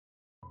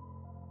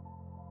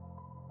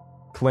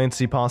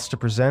Clancy Pasta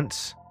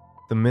presents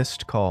The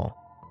Missed Call,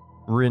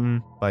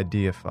 written by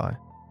DFI.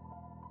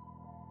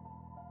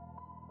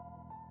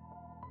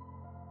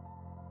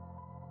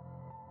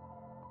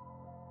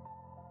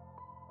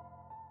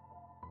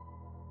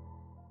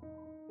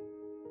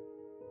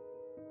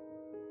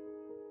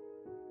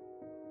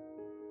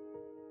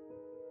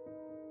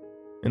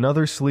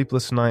 Another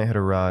sleepless night had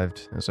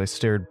arrived as I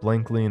stared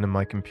blankly into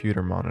my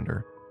computer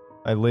monitor.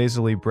 I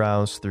lazily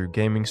browsed through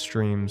gaming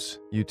streams,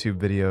 YouTube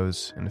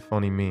videos, and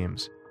funny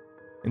memes.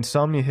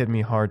 Insomnia hit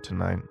me hard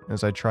tonight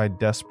as I tried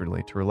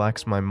desperately to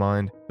relax my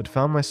mind but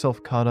found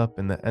myself caught up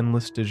in the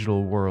endless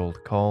digital world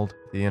called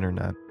the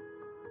internet.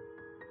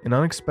 An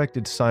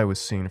unexpected sight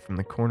was seen from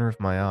the corner of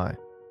my eye.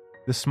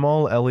 The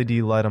small LED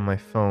light on my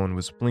phone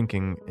was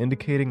blinking,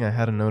 indicating I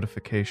had a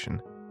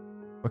notification.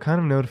 What kind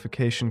of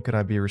notification could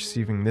I be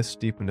receiving this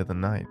deep into the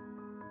night?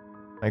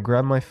 I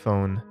grabbed my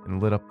phone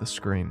and lit up the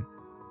screen.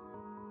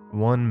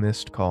 One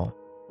missed call.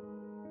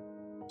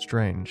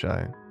 Strange,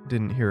 I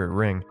didn't hear it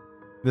ring.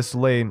 This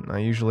late, I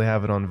usually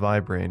have it on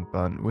vibrate,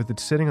 but with it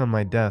sitting on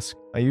my desk,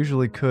 I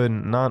usually could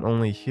not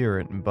only hear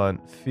it,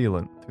 but feel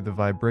it through the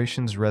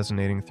vibrations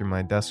resonating through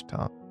my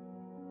desktop.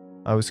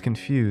 I was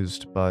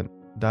confused, but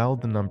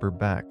dialed the number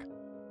back.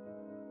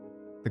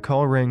 The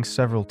call rang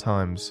several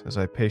times as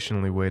I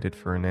patiently waited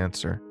for an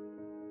answer.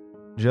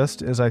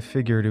 Just as I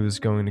figured it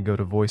was going to go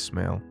to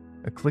voicemail,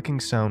 a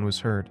clicking sound was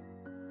heard.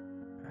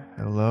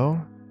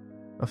 Hello?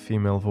 A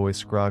female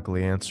voice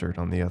groggily answered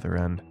on the other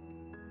end.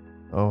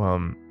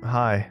 Oh,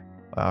 hi,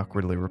 I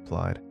awkwardly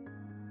replied.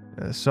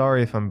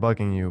 Sorry if I'm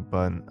bugging you,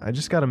 but I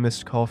just got a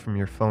missed call from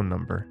your phone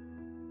number.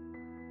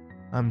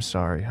 I'm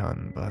sorry,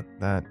 hun, but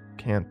that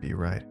can't be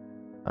right.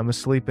 I'm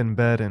asleep in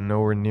bed and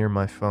nowhere near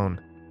my phone,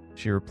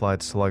 she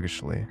replied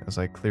sluggishly as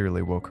I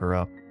clearly woke her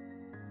up.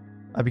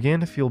 I began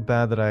to feel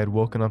bad that I had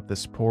woken up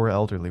this poor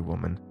elderly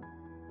woman.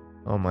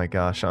 Oh my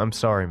gosh, I'm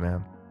sorry,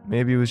 ma'am.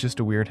 Maybe it was just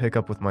a weird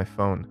hiccup with my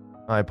phone.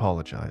 I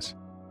apologize,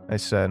 I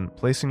said,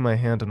 placing my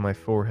hand on my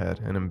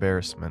forehead in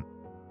embarrassment.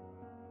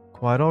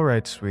 Quite all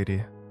right,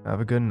 sweetie. Have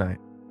a good night,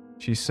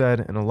 she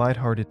said in a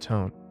light-hearted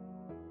tone.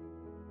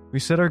 We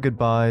said our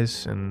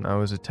goodbyes, and I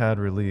was a tad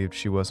relieved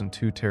she wasn't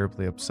too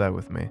terribly upset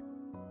with me.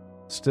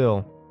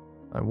 Still,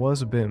 I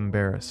was a bit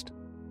embarrassed.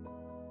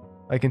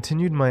 I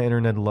continued my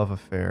internet love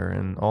affair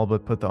and all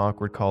but put the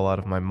awkward call out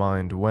of my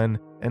mind when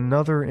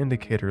another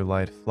indicator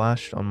light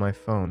flashed on my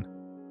phone.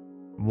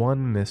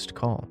 One missed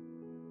call.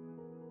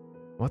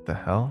 What the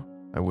hell?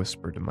 I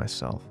whispered to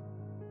myself.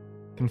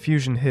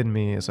 Confusion hit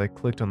me as I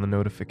clicked on the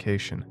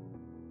notification.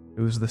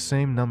 It was the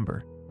same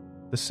number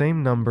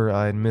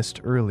I had missed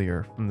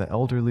earlier from the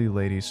elderly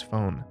lady's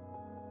phone.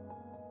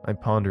 I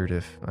pondered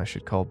if I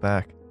should call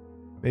back.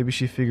 Maybe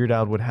she figured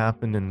out what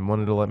happened and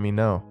wanted to let me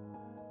know.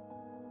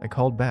 I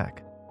called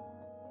back.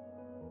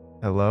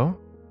 Hello?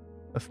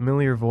 A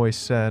familiar voice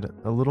said,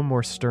 a little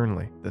more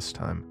sternly this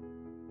time.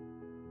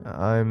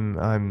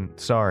 I'm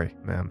sorry,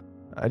 ma'am.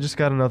 I just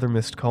got another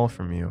missed call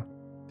from you.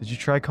 Did you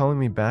try calling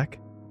me back?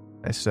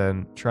 I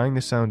said, trying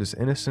to sound as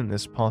innocent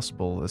as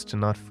possible as to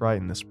not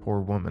frighten this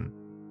poor woman.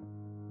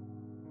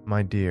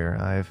 My dear,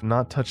 I have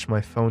not touched my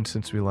phone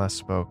since we last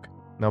spoke.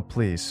 Now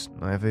please,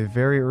 I have a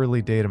very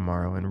early day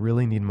tomorrow and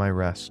really need my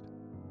rest,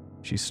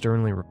 she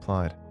sternly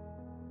replied.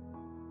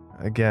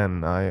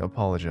 Again, I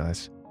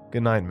apologize.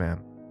 Good night,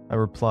 ma'am, I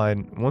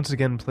replied, once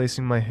again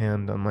placing my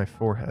hand on my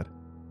forehead.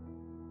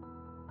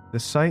 The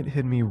sight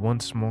hit me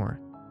once more.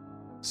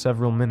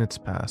 Several minutes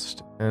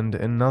passed, and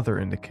another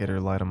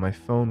indicator light on my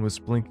phone was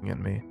blinking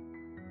at me,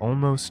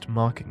 almost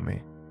mocking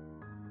me.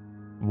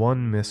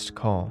 One missed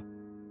call.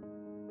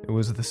 It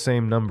was the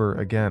same number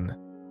again.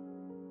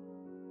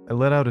 I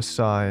let out a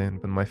sigh and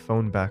put my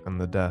phone back on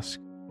the desk.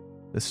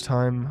 This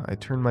time, I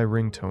turned my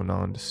ringtone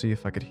on to see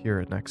if I could hear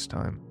it next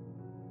time.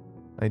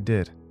 I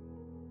did.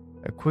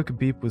 A quick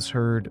beep was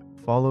heard,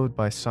 followed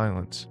by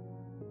silence.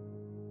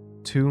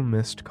 2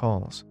 missed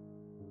calls.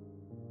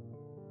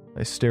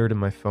 I stared at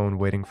my phone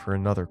waiting for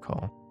another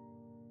call.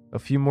 A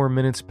few more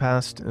minutes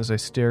passed as I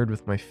stared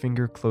with my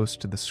finger close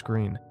to the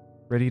screen,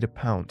 ready to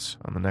pounce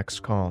on the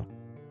next call.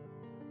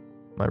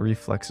 My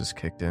reflexes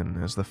kicked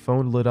in as the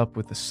phone lit up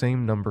with the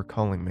same number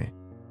calling me.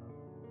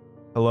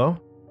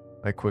 Hello?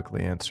 I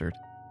quickly answered.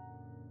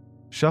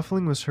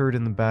 Shuffling was heard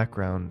in the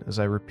background as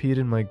I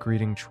repeated my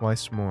greeting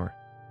twice more.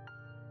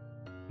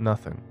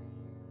 Nothing.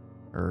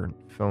 Her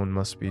phone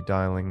must be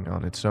dialing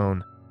on its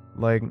own,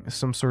 like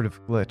some sort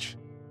of glitch.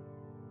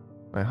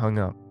 I hung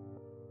up.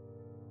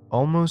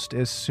 Almost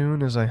as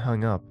soon as I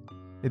hung up,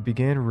 it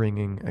began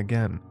ringing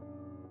again.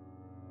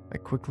 I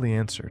quickly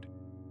answered.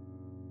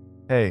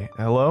 Hey,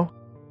 hello?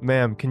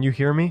 Ma'am, can you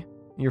hear me?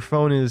 Your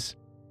phone is...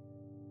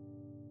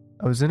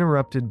 I was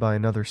interrupted by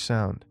another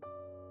sound.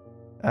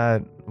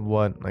 At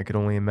what I could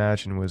only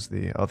imagine was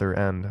the other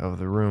end of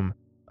the room,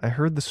 I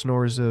heard the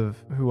snores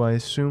of who I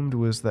assumed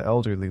was the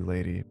elderly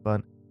lady,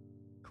 but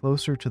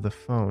closer to the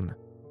phone,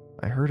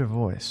 I heard a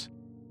voice.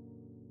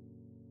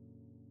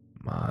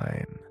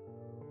 Mine.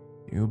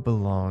 You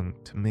belong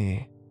to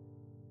me.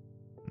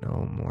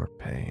 No more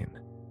pain.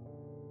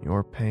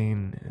 Your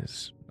pain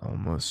is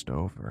almost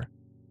over.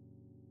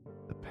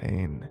 The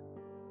pain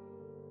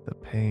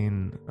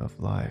of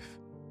life.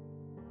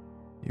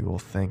 You will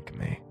thank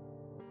me."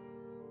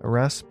 A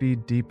raspy,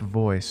 deep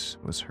voice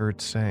was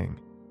heard saying.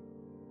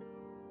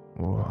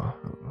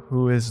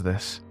 "Who is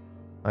this?"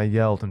 I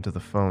yelled into the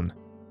phone.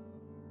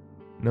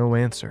 No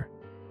answer.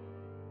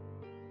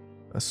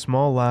 A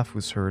small laugh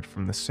was heard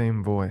from the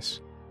same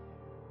voice.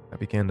 I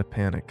began to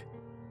panic.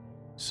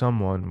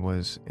 Someone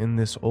was in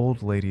this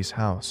old lady's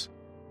house.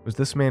 Was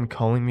this man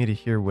calling me to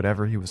hear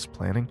whatever he was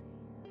planning?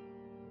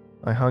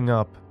 I hung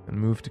up and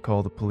moved to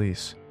call the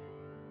police.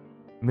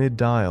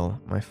 Mid-dial,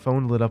 my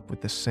phone lit up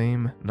with the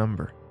same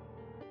number.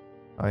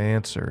 I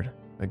answered,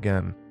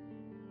 again.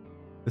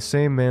 The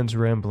same man's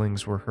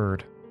ramblings were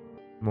heard.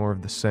 More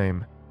of the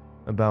same,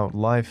 about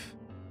life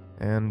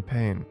and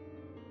pain.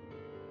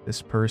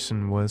 This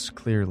person was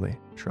clearly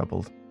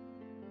troubled.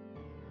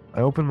 I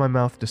opened my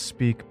mouth to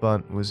speak,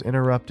 but was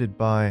interrupted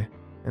by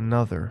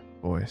another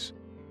voice.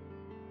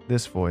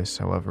 This voice,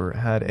 however,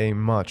 had a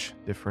much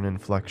different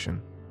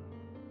inflection.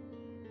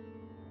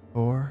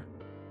 4,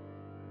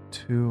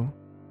 2,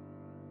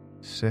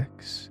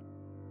 6,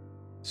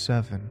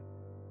 7.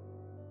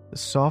 The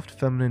soft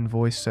feminine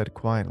voice said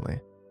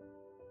quietly.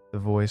 The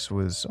voice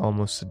was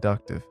almost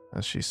seductive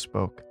as she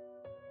spoke.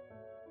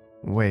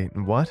 "Wait,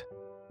 what?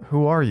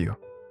 Who are you?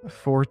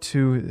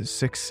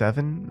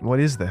 4267? What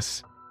is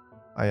this?"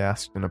 I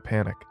asked in a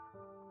panic.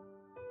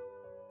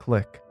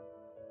 Click.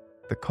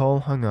 The call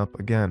hung up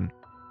again.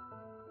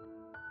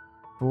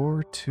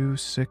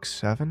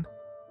 4267?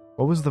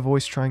 What was the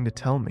voice trying to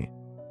tell me?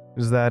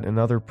 Was that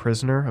another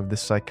prisoner of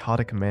this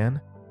psychotic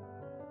man?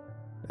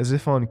 As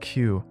if on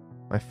cue,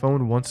 my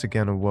phone once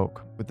again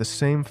awoke, with the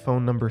same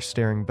phone number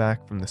staring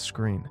back from the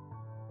screen.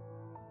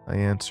 I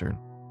answered.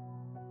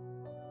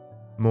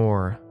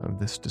 More of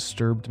this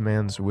disturbed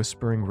man's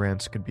whispering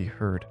rants could be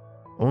heard,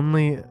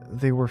 only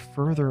they were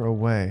further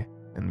away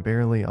and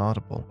barely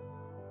audible.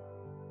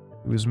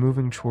 He was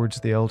moving towards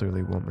the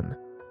elderly woman.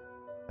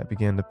 I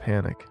began to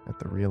panic at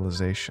the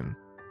realization.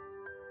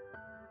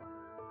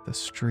 The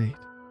street.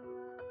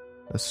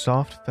 The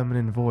soft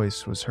feminine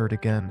voice was heard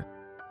again.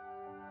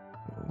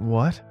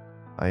 "What?"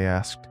 I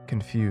asked,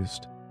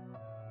 confused.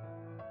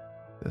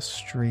 "The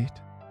street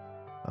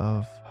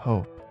of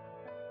hope,"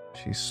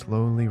 she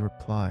slowly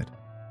replied.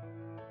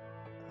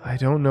 "I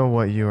don't know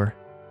what you're..."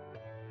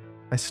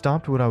 I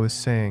stopped what I was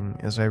saying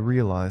as I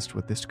realized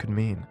what this could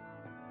mean.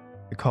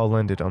 The call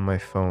ended on my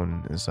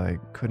phone as I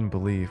couldn't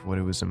believe what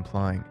it was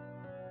implying.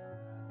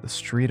 The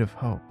street of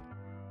hope.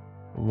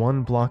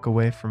 1 block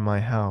away from my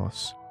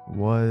house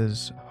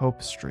was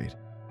Hope Street.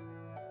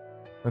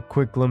 A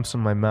quick glimpse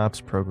on my maps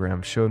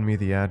program showed me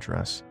the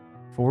address,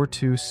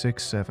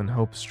 4267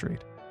 Hope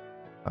Street.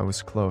 I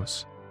was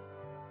close.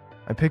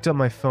 I picked up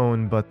my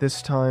phone, but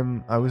this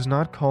time I was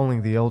not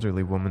calling the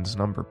elderly woman's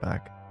number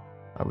back.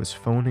 I was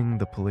phoning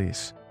the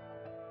police.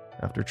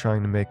 After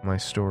trying to make my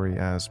story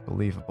as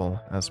believable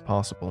as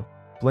possible,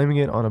 blaming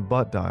it on a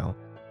butt dial,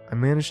 I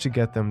managed to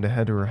get them to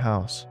head to her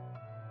house.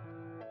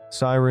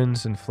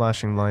 Sirens and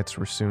flashing lights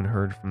were soon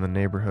heard from the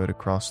neighborhood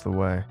across the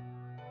way.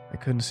 I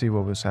couldn't see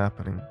what was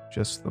happening,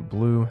 just the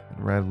blue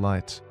and red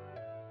lights.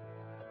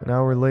 An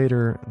hour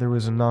later, there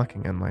was a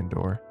knocking at my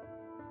door.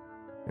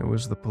 It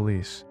was the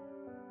police.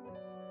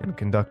 In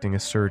conducting a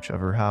search of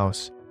her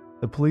house,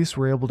 the police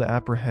were able to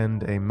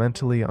apprehend a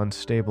mentally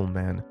unstable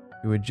man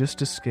who had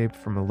just escaped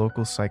from a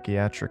local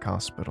psychiatric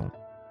hospital.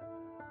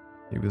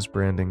 He was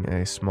branding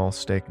a small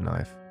steak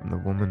knife in the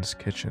woman's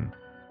kitchen.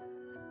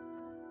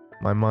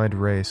 My mind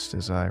raced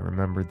as I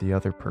remembered the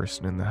other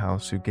person in the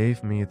house who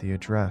gave me the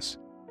address.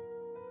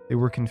 They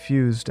were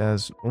confused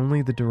as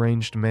only the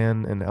deranged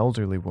man and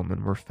elderly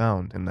woman were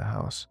found in the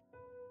house.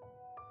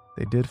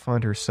 They did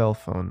find her cell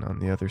phone on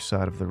the other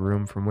side of the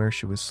room from where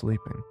she was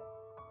sleeping.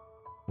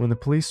 When the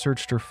police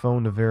searched her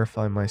phone to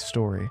verify my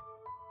story,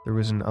 there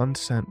was an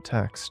unsent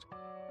text.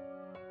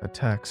 A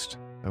text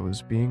that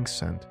was being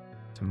sent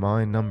to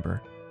my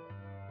number.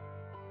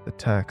 The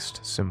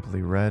text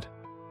simply read,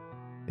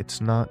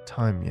 "It's not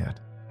time yet."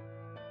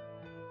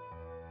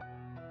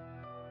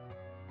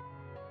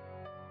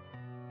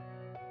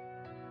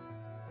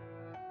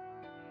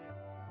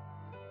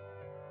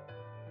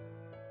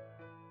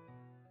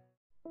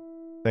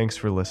 Thanks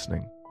for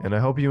listening, and I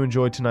hope you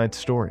enjoyed tonight's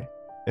story.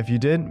 If you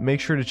did, make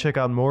sure to check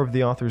out more of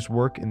the author's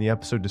work in the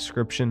episode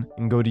description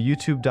and go to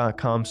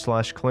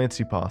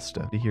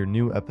youtube.com/clancypasta to hear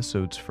new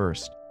episodes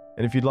first.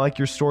 And if you'd like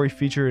your story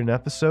featured in an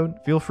episode,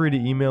 feel free to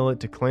email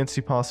it to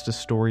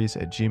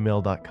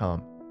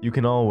clancypastastories@gmail.com. You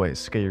can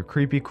always get your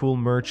creepy cool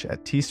merch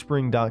at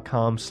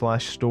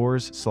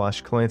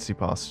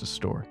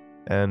teespring.com/stores/clancypastastore.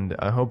 And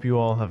I hope you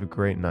all have a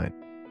great night.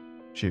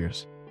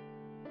 Cheers.